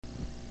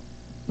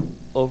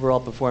overall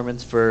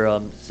performance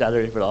for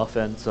Saturday for the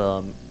offense.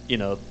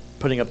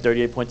 Putting up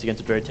 38 points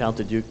against a very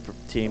talented Duke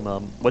team.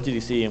 What did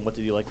you see and what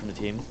did you like from the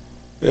team?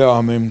 Yeah,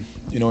 I mean,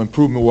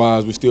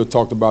 improvement-wise, we still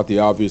talked about the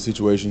obvious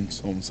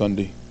situations on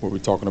Sunday where we're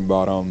talking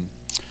about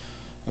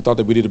I thought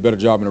that we did a better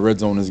job in the red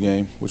zone this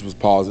game, which was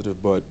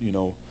positive, but,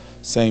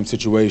 same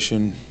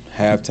situation,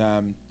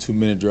 halftime,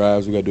 2-minute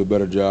drives, we got to do a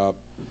better job.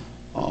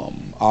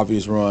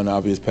 Obvious run,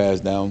 obvious pass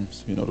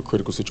downs, the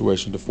critical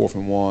situations, the 4th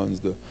and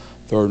 1s, the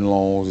 3rd and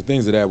longs, the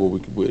things of that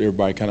where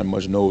everybody kind of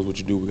much knows what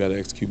you do. We got to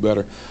execute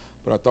better.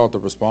 But I thought the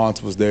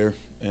response was there.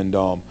 And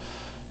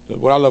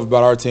what I love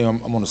about our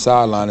team, I'm on the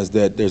sideline, is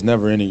that there's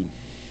never any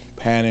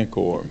panic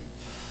or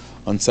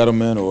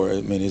unsettlement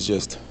it's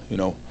just,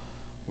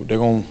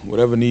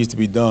 whatever needs to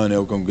be done,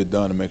 they're going to get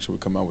done to make sure we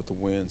come out with the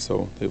win.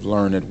 So they've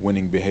learned that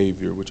winning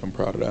behavior, which I'm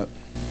proud of that.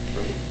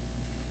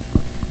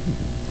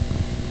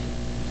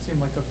 Seemed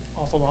like an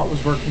awful lot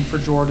was working for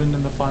Jordan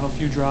in the final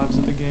few drives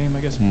of the game.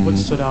 I guess what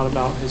stood out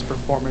about his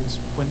performance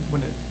when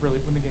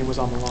the game was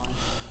on the line?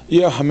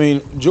 Yeah, I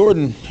mean,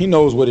 Jordan, he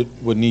knows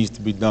what needs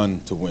to be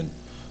done to win.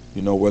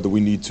 Whether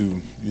we need to,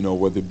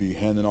 whether it be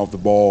handing off the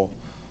ball,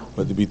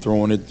 whether it be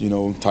throwing it,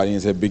 tight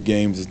ends had big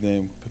games. His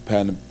name,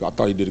 I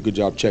thought he did a good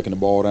job checking the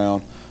ball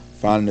down,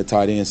 finding the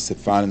tight ends,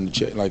 finding the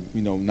check,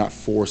 not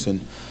forcing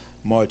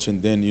much.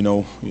 And then,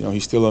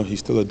 he's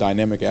still a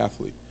dynamic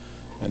athlete.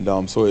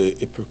 And so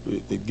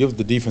it gives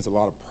the defense a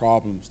lot of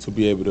problems to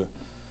be able to,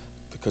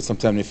 because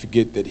sometimes they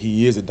forget that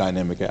he is a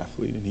dynamic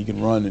athlete and he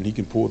can run and he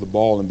can pull the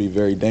ball and be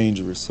very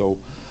dangerous. So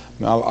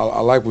I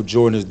like what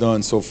Jordan has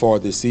done so far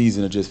this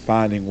season of just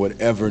finding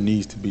whatever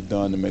needs to be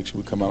done to make sure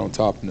we come out on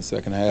top in the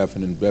second half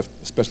and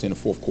especially in the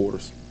fourth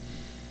quarters.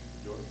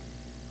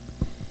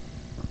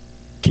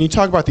 Can you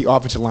talk about the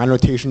offensive line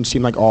rotation? It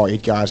seemed like all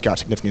 8 guys got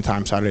significant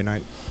time Saturday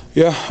night.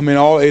 Yeah, I mean,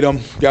 all 8 of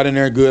them got in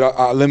there good.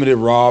 I limited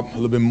Rob a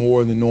little bit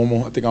more than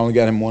normal. I think I only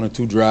got him 1 or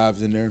 2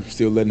 drives in there,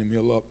 still letting him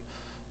heal up.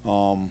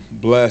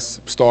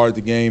 Bless started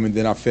the game, and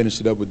then I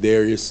finished it up with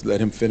Darius, let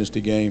him finish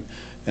the game.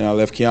 And I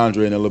left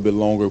Keandre in a little bit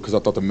longer because I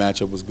thought the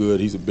matchup was good.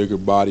 He's a bigger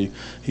body.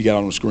 He got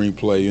on the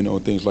screenplay,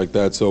 and things like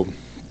that. So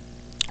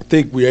I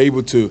think we're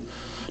able to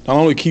not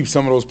only keep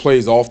some of those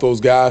plays off those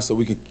guys so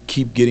we can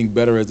keep getting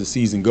better as the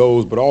season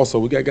goes, but also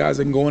we got guys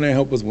that can go in there and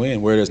help us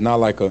win where there's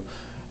not like a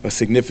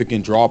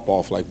significant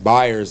drop-off. Like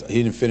Byers,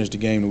 he didn't finish the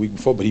game the week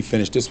before, but he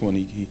finished this one.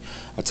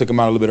 I took him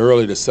out a little bit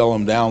early to sell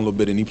him down a little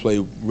bit, and he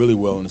played really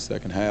well in the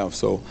second half.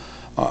 So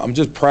I'm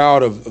just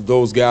proud of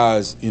those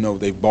guys.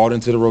 They've bought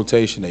into the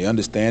rotation. They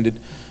understand it.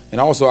 And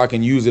also I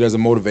can use it as a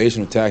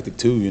motivational tactic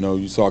too.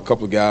 You saw a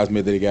couple of guys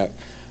maybe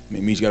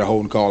Meach got a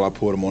holding call. I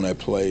put him on that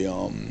play.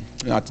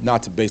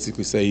 Not to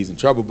basically say he's in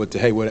trouble, but to,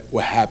 hey,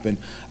 what happened?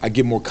 I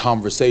get more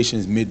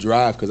conversations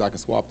mid-drive because I can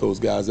swap those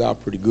guys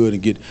out pretty good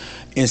and get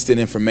instant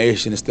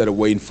information instead of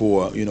waiting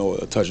for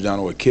a touchdown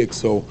or a kick.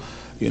 So,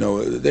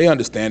 they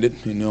understand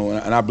it.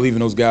 And I believe in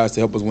those guys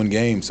to help us win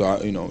games. So,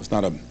 it's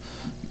not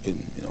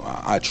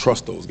I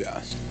trust those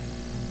guys.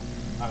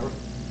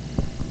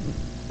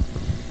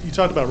 You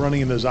talked about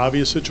running in those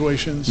obvious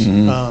situations.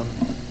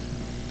 Mm-hmm.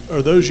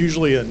 Are those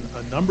usually a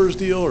numbers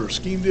deal or a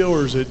scheme deal,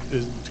 or is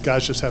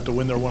guys just have to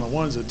win their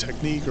one-on-ones, a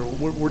technique, or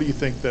where do you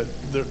think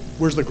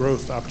where's the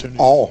growth opportunity?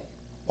 All.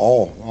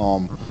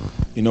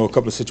 A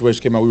couple of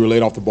situations came out. We were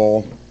late off the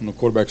ball on the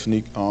quarterback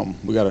sneak.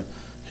 We got to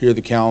hear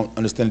the count,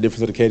 understand the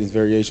difference of the cadence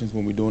variations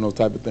when we're doing those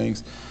type of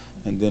things.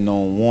 And then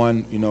on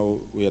one,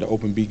 we had an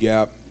open B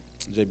gap.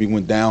 JB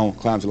went down,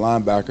 climbs the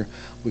linebacker.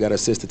 We got to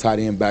assist the tight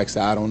end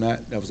backside on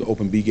that. That was an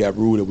open B gap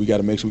rule that we got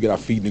to make sure we get our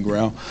feet in the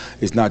ground.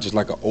 It's not just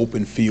like an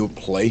open field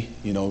play.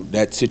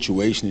 That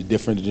situation is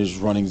different than just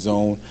running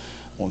zone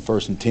on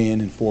 1st and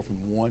 10 and 4th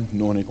and 1,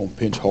 knowing they're going to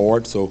pinch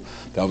hard. So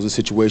that was a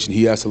situation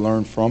he has to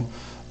learn from.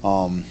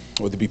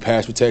 Whether it be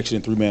pass protection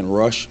and 3-man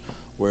rush,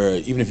 where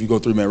even if you go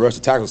 3-man rush,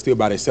 the tackle's still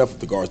by themselves if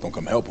the guards don't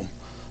come help them.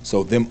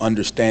 So them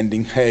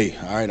understanding, hey,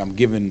 all right, I'm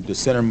giving the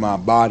center of my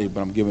body, but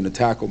I'm giving the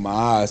tackle my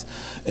eyes.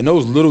 And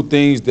those little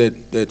things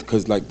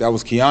because that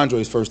was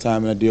Keandre's first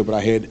time in that deal, but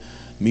I had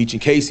Meach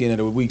and Casey in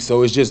it a week.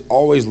 So it's just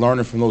always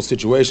learning from those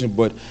situations.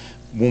 But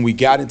when we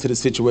got into the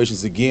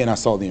situations again, I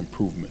saw the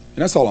improvement.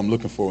 And that's all I'm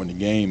looking for in the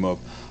game of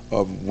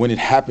when it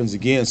happens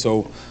again.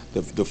 So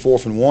the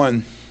 4th and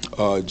 1,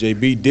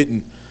 JB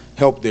didn't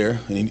help there,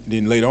 and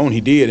then later on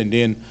he did, and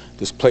then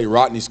this play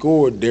Rodney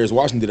scored. Darius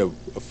Washington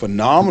did a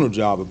phenomenal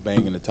job of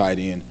banging the tight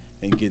end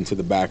and getting to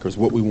the backers,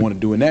 what we want to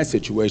do in that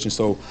situation.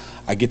 So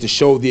I get to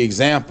show the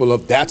example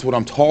of that's what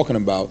I'm talking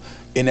about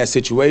in that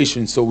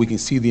situation so we can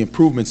see the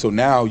improvement. So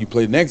now you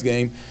play the next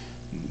game,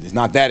 it's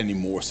not that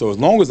anymore. So as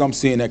long as I'm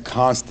seeing that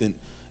constant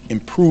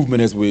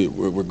improvement as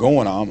we're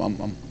going,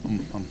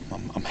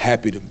 I'm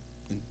happy to,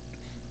 and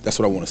that's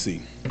what I want to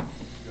see.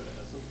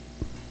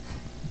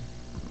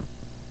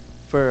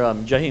 For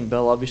Jaheim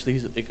Bell, obviously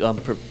he's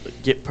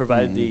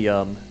provided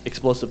the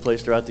explosive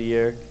plays throughout the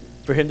year.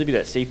 For him to be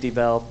that safety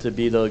valve, to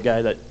be the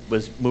guy that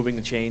was moving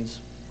the chains,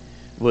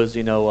 was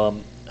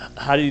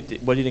what do you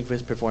think of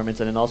his performance?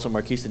 And then also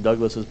Marquise and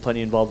Douglas was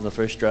plenty involved in the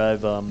first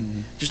drive.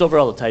 Just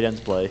overall the tight ends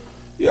play.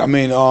 Yeah, I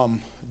mean,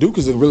 Duke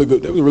is a really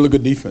good. They were a really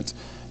good defense,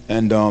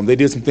 and they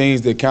did some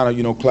things that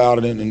kind of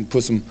clouded it and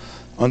put some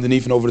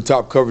underneath and over the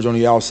top coverage on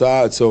the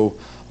outside. So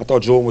I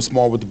thought Jordan was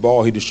smart with the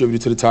ball. He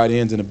distributed to the tight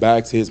ends and the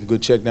backs. He had some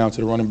good check down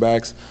to the running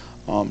backs.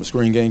 The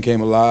screen game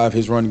came alive.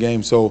 His run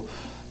game. So,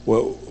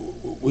 well,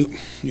 we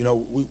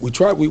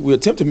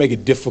attempt to make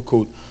it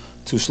difficult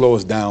to slow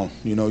us down.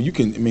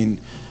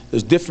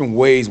 There's different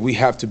ways we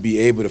have to be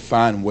able to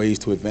find ways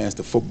to advance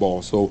the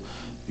football. So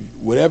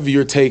whatever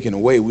you're taking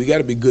away, we got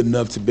to be good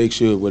enough to make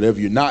sure whatever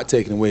you're not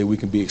taking away, we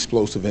can be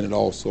explosive in it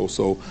also.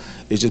 So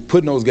it's just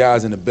putting those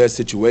guys in the best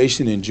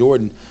situation, and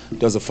Jordan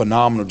does a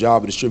phenomenal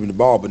job of distributing the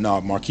ball. But now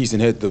Marquise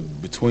had the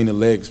between the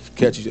legs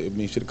catch.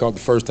 He should have caught the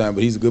first time,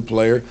 but he's a good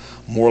player.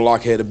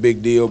 Morlock had a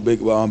big deal,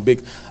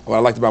 what I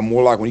liked about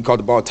Morlock, when he caught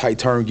the ball, tight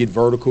turn, get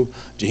vertical.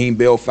 Jaheim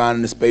Bell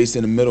finding the space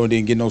in the middle and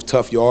then getting those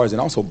tough yards, and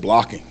also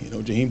blocking.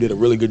 Jaheim did a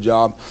really good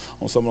job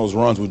on some of those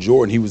runs with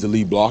Jordan. He was the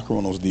lead blocker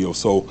on those deals.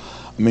 So,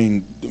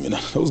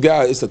 those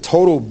guys, it's a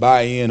total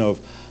buy-in of,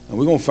 and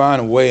we're going to find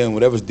a way, and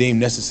whatever's deemed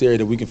necessary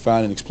that we can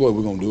find and exploit,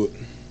 we're going to do it.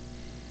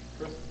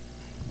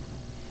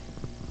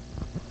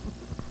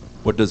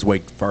 What does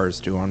Wake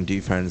Forest do on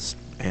defense?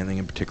 Anything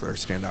in particular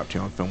stand out to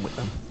you on film with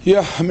them?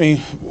 Yeah,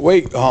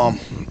 Wake,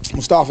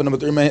 Mustafa, number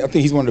 3, man, I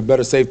think he's one of the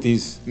better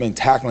safeties,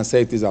 tackling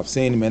safeties I've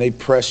seen. Man, they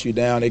press you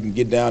down, they can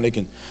get down, they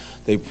got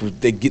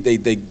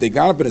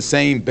up in the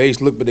same base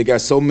look, but they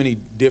got so many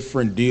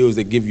different deals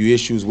that give you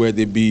issues, where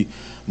they be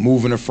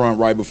moving the front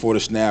right before the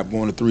snap,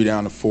 going to 3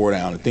 down to 4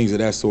 down, and things of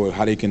that sort.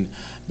 How they can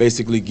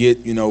basically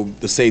get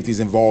the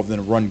safeties involved in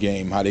the run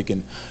game. How they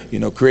can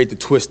create the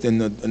twist in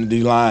the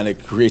D line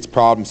that creates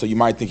problems. So you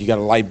might think you got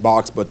a light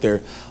box, but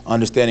they're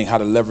understanding how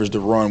to leverage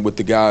the run with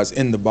the guys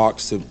in the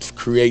box to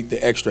create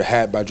the extra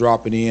hat by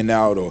dropping in and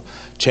out or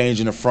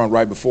changing the front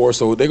right before.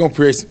 So they're gonna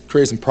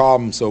create some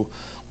problems. So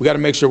we got to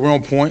make sure we're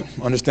on point,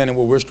 understanding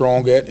what we're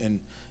strong at,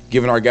 and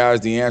giving our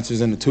guys the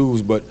answers and the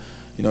tools. But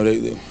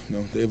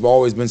they've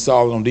always been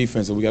solid on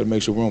defense, so we got to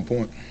make sure we're on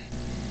point.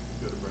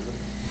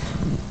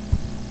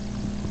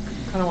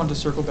 Kind of wanted to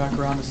circle back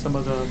around to some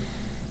of the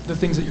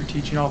things that you're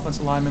teaching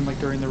offensive linemen, like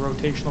during the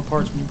rotational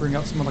parts, when you bring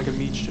out someone like a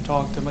Meach to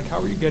talk to them. Like, how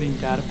are you getting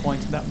data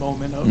points in that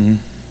moment of,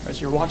 right,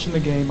 so you're watching the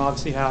game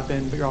obviously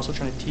happen, but you're also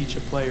trying to teach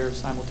a player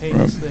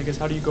simultaneously. Right. I guess,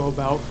 how do you go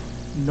about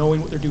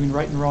knowing what they're doing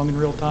right and wrong in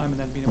real time, and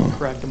then being able to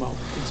correct them out when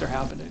things are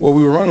happening? Well,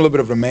 we were running a little bit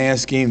of the man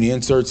scheme, the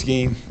insert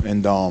scheme,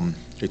 and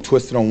they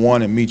twisted on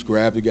one, and Meach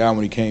grabbed the guy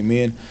when he came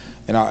in,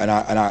 and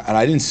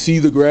I didn't see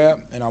the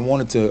grab, and I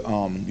wanted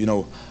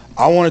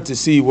to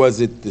see,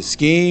 was it the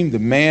scheme, the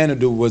man,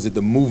 or was it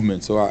the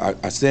movement? So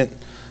I sent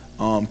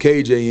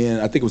KJ in.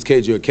 I think it was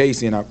KJ or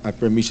Casey, and I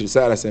put Meach to the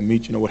side. I said,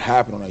 Meach, what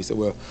happened on that? He said,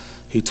 well,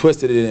 he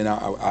twisted it, and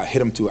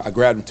I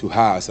grabbed him too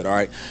high. I said, all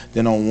right.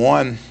 Then on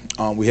one,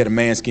 we had a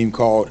man scheme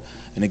called,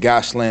 and the guy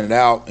slanted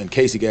out, and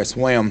Casey got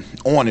swam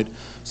on it.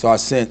 So I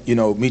sent,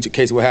 Meach,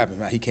 Casey, what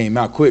happened? He came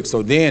out quick.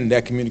 So then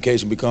that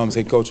communication becomes,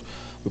 hey, Coach,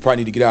 we probably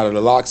need to get out of the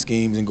lock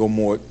schemes and go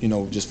more,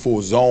 just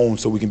full zone,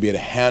 so we can be able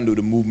to handle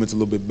the movements a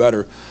little bit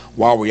better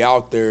while we're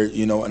out there,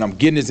 and I'm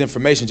getting this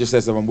information just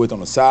as if I'm with on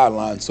the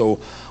sideline.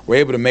 So we're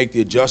able to make the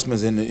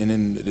adjustments, and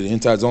then the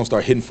inside zone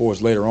start hitting for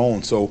us later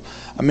on. So,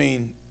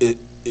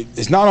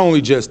 it's not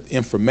only just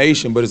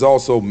information, but it's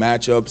also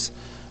matchups,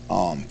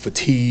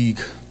 fatigue,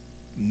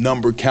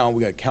 number count. We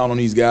got to count on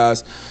these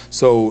guys.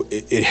 So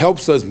it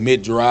helps us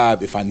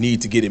mid-drive if I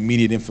need to get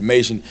immediate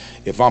information,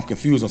 if I'm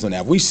confused on something.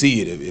 Now, if we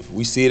see it, if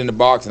we see it in the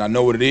box and I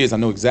know what it is, I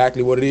know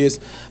exactly what it is,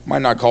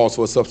 might not call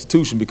for a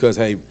substitution because,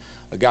 hey,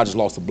 a guy just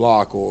lost a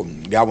block or a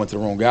guy went to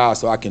the wrong guy,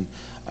 so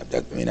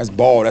that's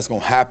ball, that's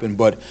going to happen.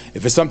 But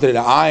if it's something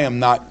that I am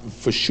not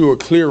for sure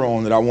clear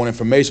on, that I want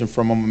information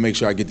from, I'm going to make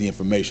sure I get the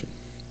information.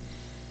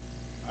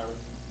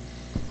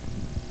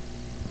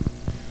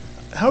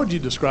 How would you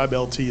describe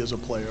LT as a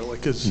player?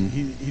 Like, because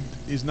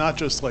he's not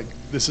just like,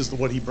 this is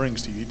what he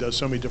brings to you. He does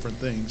so many different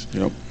things.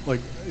 Yep. Like,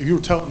 if you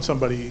were telling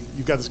somebody,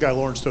 you've got this guy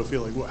Lawrence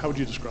Toafili, how would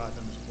you describe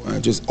him as a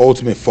player? Just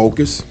ultimate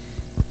focus,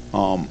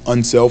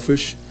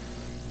 unselfish,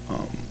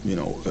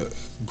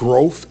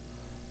 growth.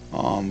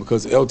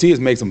 Because LT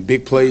has made some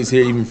big plays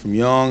here, even from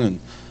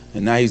young,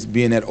 and now he's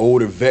being that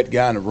older vet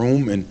guy in the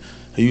room. And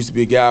he used to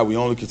be a guy we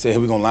only could say, hey,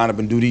 we're going to line up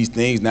and do these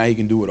things. Now he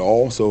can do it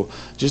all. So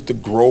just the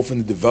growth and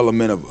the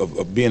development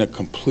of being a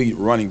complete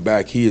running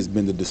back, he has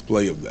been the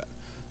display of that.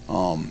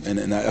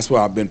 And that's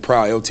why I've been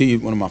proud. LT,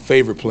 one of my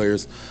favorite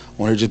players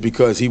on here, just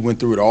because he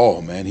went through it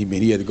all, man.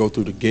 He had to go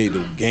through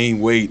the gain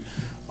weight.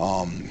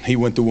 He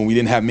went through when we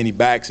didn't have many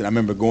backs, and I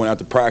remember going out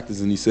to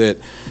practice, and he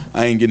said,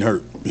 I ain't getting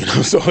hurt.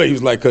 So he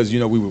was like, because,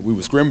 we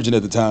were scrimmaging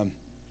at the time,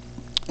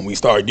 and we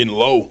started getting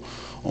low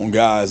on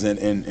guys,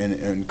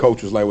 and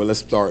coach was like, well,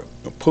 let's start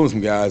pulling some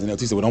guys. And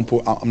LT said, well, don't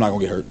pull. I'm not going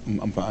to get hurt.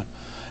 I'm fine.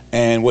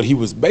 And what he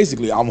was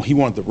basically, he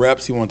wanted the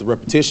reps, he wanted the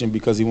repetition,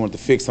 because he wanted to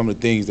fix some of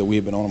the things that we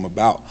had been on him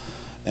about.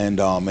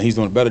 And he's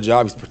doing a better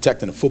job. He's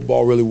protecting the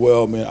football really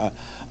well, man.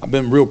 I've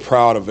been real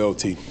proud of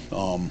LT.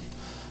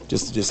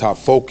 Just how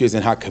focused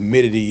and how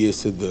committed he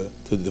is to the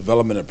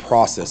development and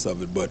process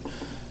of it. But,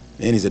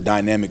 and he's a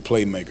dynamic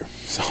playmaker.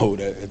 So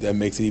that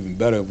makes it even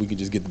better if we can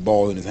just get the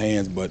ball in his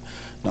hands. But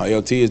no,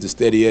 LT is the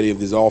steady Eddie of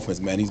this offense,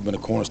 man. He's been a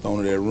cornerstone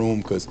of that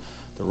room because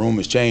the room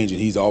has changed,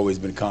 and he's always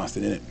been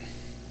constant in it.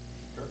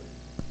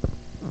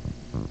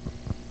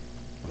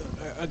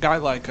 A guy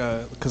like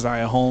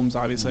Keziah Holmes,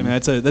 obviously, I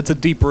mean, that's a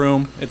deep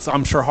room. It's,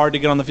 I'm sure, hard to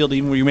get on the field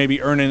even where you may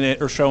be earning it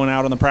or showing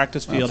out on the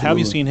practice field. Absolutely. How have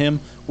you seen him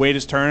wait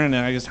his turn, and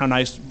I guess how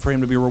nice for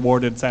him to be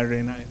rewarded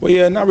Saturday night? Well,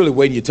 yeah, not really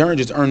waiting your turn,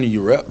 just earning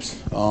your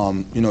reps.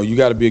 You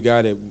got to be a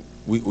guy that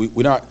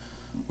we're not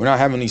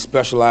having these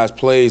specialized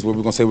plays where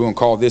we're going to say we're going to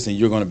call this and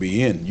you're going to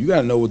be in. You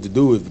got to know what to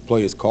do if the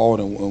play is called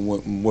and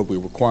what we're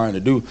requiring to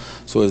do.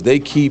 So as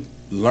they keep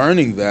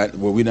learning that,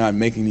 where we're not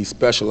making these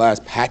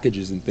specialized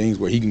packages and things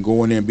where he can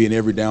go in there and be an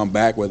every down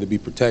back, whether it be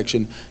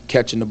protection,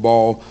 catching the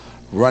ball,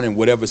 running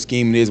whatever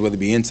scheme it is, whether it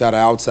be inside or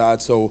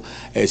outside. So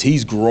as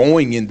he's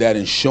growing in that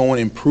and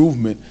showing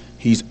improvement,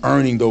 he's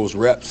earning those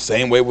reps.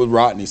 Same way with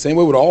Rodney, same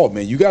way with all,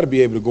 man. You got to be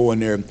able to go in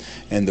there,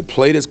 and the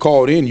play that's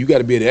called in, you got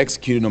to be able to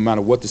execute it no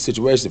matter what the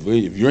situation.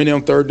 If you're in there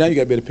on third down, you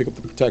got to be able to pick up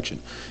the protection.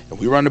 If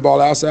we run the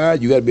ball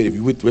outside, you got to be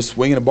able, if you're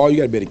swinging the ball, you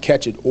got to be able to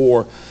catch it,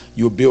 or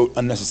you'll build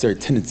unnecessary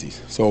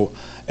tendencies. So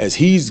as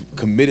he's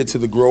committed to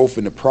the growth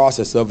and the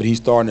process of it, he's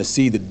starting to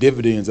see the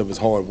dividends of his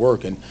hard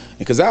work. And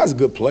because I was a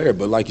good player,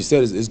 but like you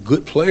said, it's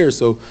good players,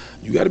 so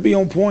you got to be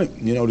on point,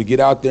 to get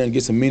out there and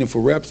get some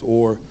meaningful reps,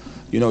 or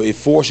it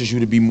forces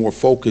you to be more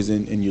focused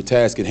in your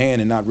task at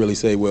hand and not really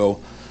say, well,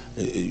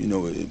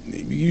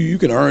 you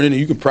can earn it and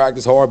you can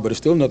practice hard, but it's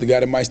still another guy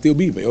that might still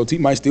be. LT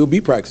might still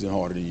be practicing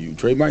harder than you.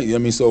 Trey might.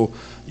 So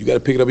you got to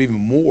pick it up even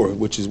more,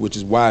 which is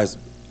why it's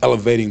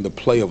elevating the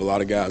play of a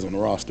lot of guys on the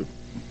roster.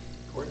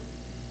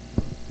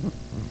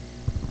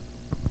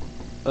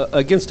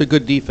 Against a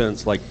good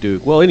defense like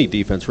Duke, well, any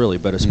defense really,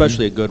 but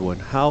especially a good one,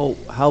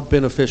 how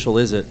beneficial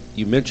is it,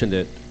 you mentioned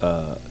it,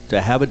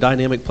 to have a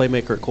dynamic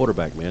playmaker at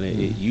quarterback, man?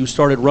 You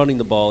started running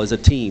the ball as a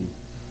team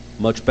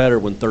much better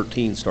when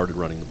 13 started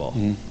running the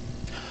ball.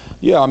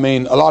 Yeah, I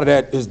mean, a lot of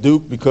that is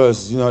Duke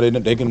because,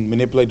 they can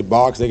manipulate the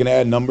box, they can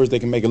add numbers, they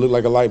can make it look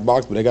like a light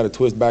box, but they got to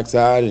twist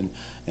backside and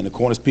the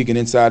corner's peeking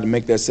inside to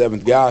make that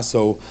seventh guy.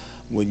 So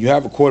when you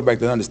have a quarterback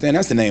that understands,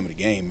 that's the name of the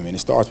game. I mean, it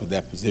starts with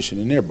that position,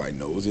 and everybody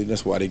knows it.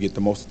 That's why they get the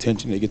most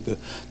attention.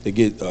 They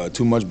get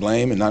too much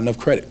blame and not enough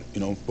credit,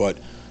 But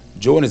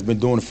Jordan has been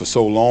doing it for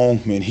so long.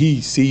 I mean,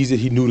 he sees it.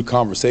 He knew the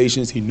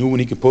conversations. He knew when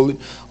he could pull it.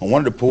 On one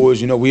of the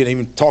pulls, we hadn't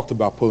even talked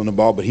about pulling the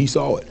ball, but he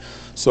saw it.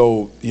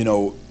 So,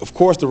 of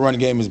course the run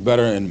game is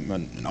better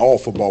in all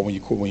football when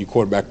your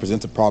quarterback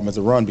presents a problem as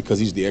a run because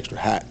he's the extra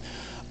hat.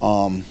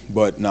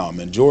 But no,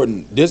 man,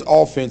 Jordan, this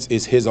offense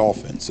is his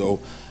offense. So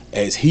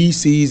as he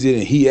sees it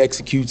and he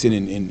executes it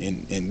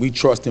and we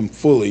trust him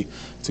fully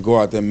to go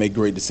out there and make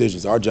great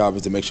decisions. Our job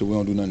is to make sure we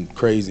don't do nothing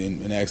crazy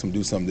and ask him to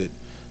do something that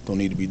don't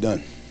need to be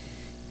done.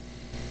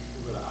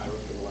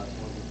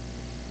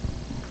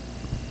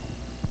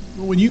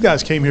 When you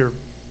guys came here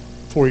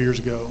 4 years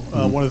ago,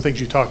 one of the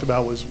things you talked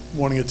about was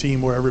wanting a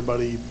team where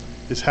everybody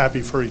is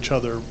happy for each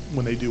other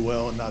when they do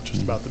well and not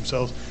just about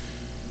themselves.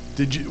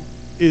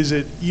 Is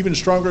it even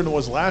stronger than it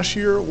was last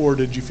year, or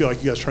did you feel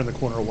like you guys turned the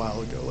corner a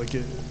while ago?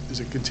 Is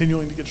it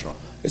continuing to get stronger?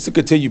 It's a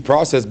continued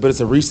process, but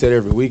it's a reset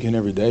every week and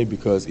every day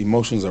because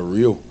emotions are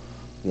real.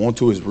 Want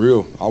to is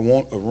real. I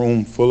want a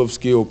room full of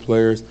skilled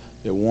players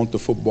that want the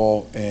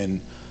football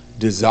and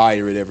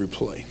desire it every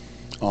play,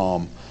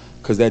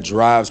 because that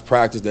drives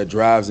practice, that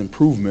drives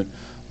improvement.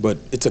 But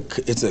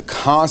it's a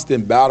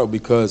constant battle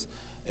because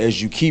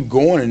as you keep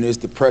going in this,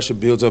 the pressure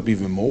builds up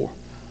even more.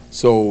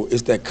 So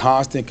it's that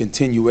constant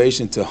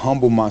continuation to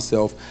humble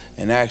myself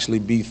and actually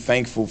be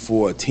thankful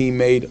for a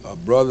teammate, a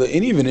brother,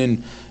 and even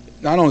in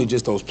not only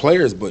just those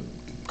players, but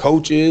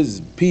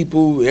coaches,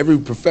 people, every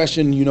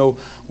profession,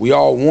 we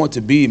all want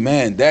to be,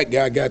 man, that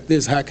guy got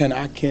this,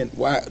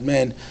 why,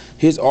 man,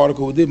 his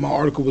article did, my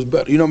article was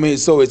better. You know what I mean?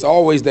 So it's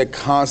always that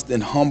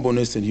constant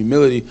humbleness and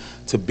humility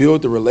to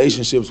build the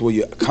relationships where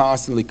you're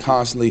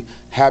constantly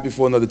happy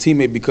for another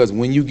teammate, because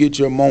when you get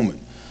your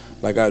moment,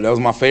 that was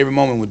my favorite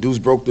moment when Deuce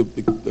broke the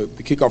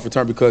kickoff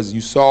return, because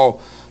you saw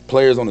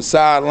players on the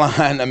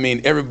sideline. I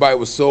mean, everybody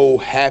was so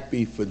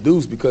happy for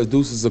Deuce because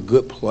Deuce is a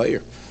good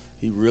player.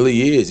 He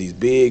really is. He's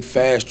big,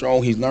 fast,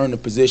 strong. He's learned the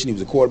position. He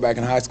was a quarterback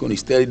in high school, and he's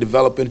steady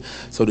developing.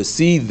 So to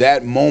see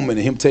that moment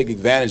and him take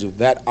advantage of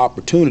that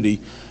opportunity,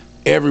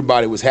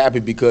 everybody was happy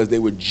because they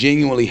were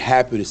genuinely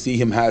happy to see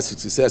him have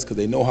success because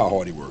they know how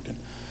hard he's working.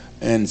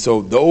 And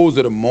so those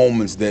are the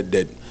moments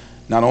that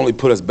not only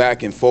put us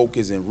back in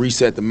focus and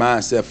reset the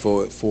mindset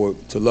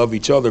to love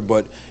each other,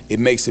 but it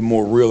makes it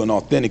more real and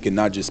authentic and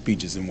not just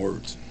speeches and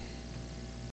words.